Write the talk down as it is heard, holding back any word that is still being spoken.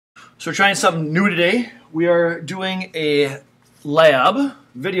So we're trying something new today. We are doing a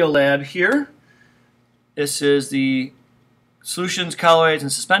video lab here. This is the solutions, colloids,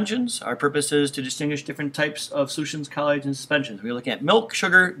 and suspensions. Our purpose is to distinguish different types of solutions, colloids, and suspensions. We're looking at milk,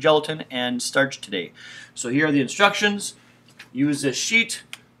 sugar, gelatin, and starch today. So here are the instructions. Use this sheet.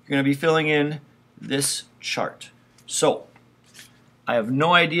 You're going to be filling in this chart. So I have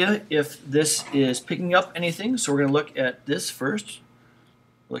no idea if this is picking up anything, so we're going to look at this first.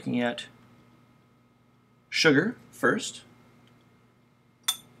 Looking at sugar first.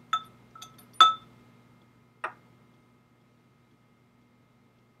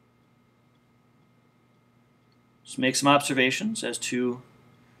 Just make some observations as to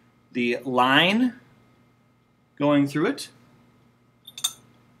the line going through it.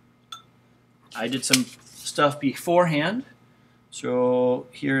 I did some stuff beforehand. So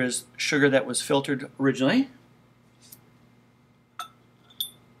here is sugar that was filtered originally.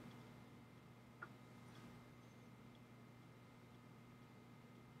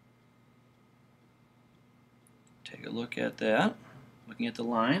 Take a look at that, looking at the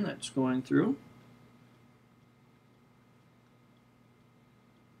line that's going through.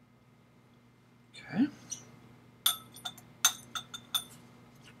 Okay.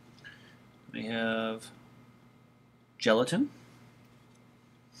 We have gelatin.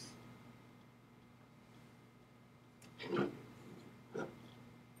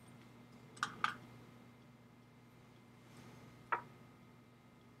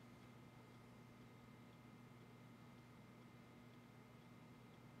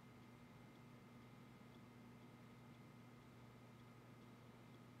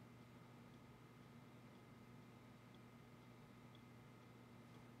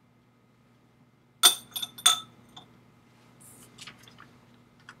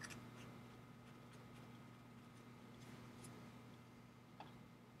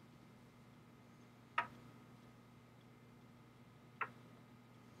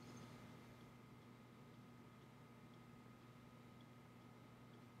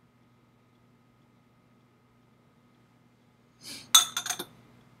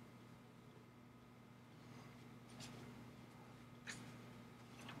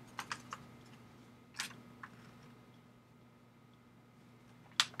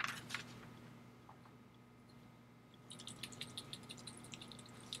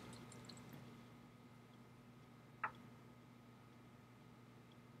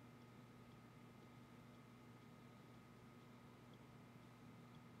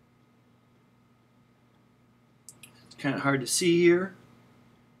 Kind of hard to see here.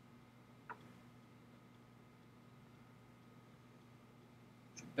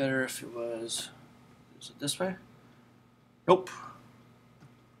 Better if it was, is it this way? Nope.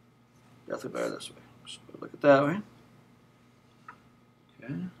 Definitely better this way. So look at that way.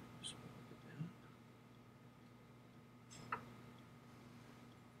 Okay.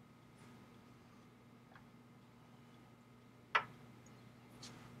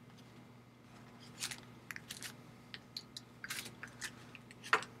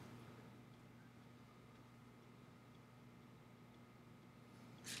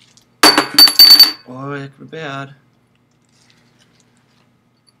 Boy, that could be bad.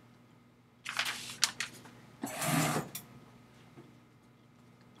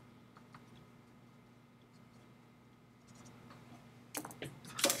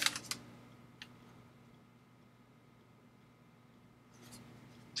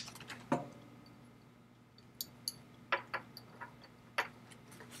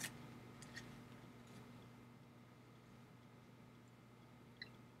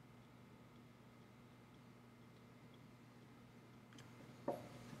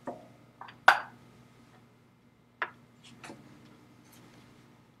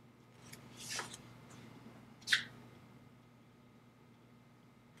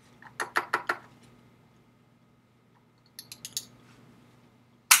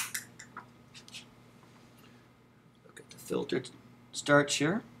 Filtered starch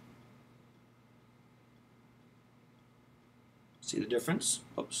here. See the difference?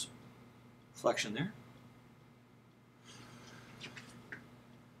 Oops, reflection there.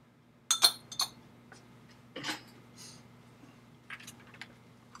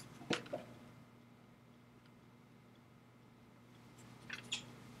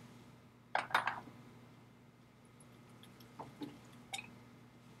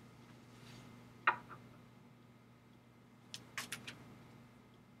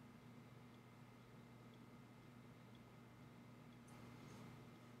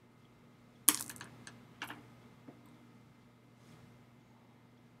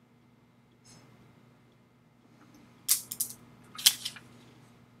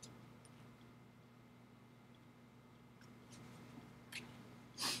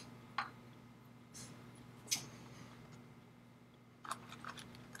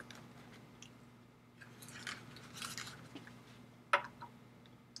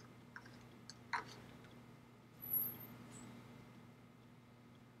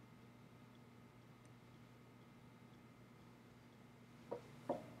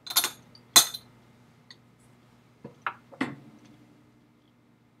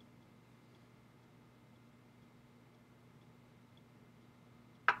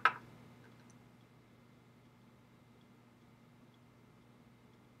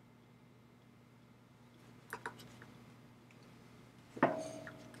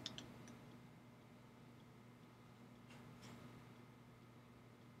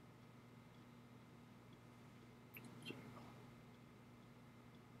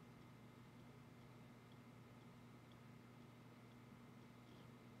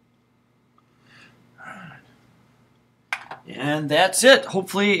 And that's it.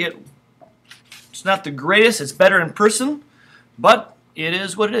 Hopefully it's not the greatest. It's better in person, but it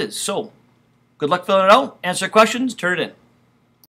is what it is. So good luck filling it out. Answer questions. Turn it in.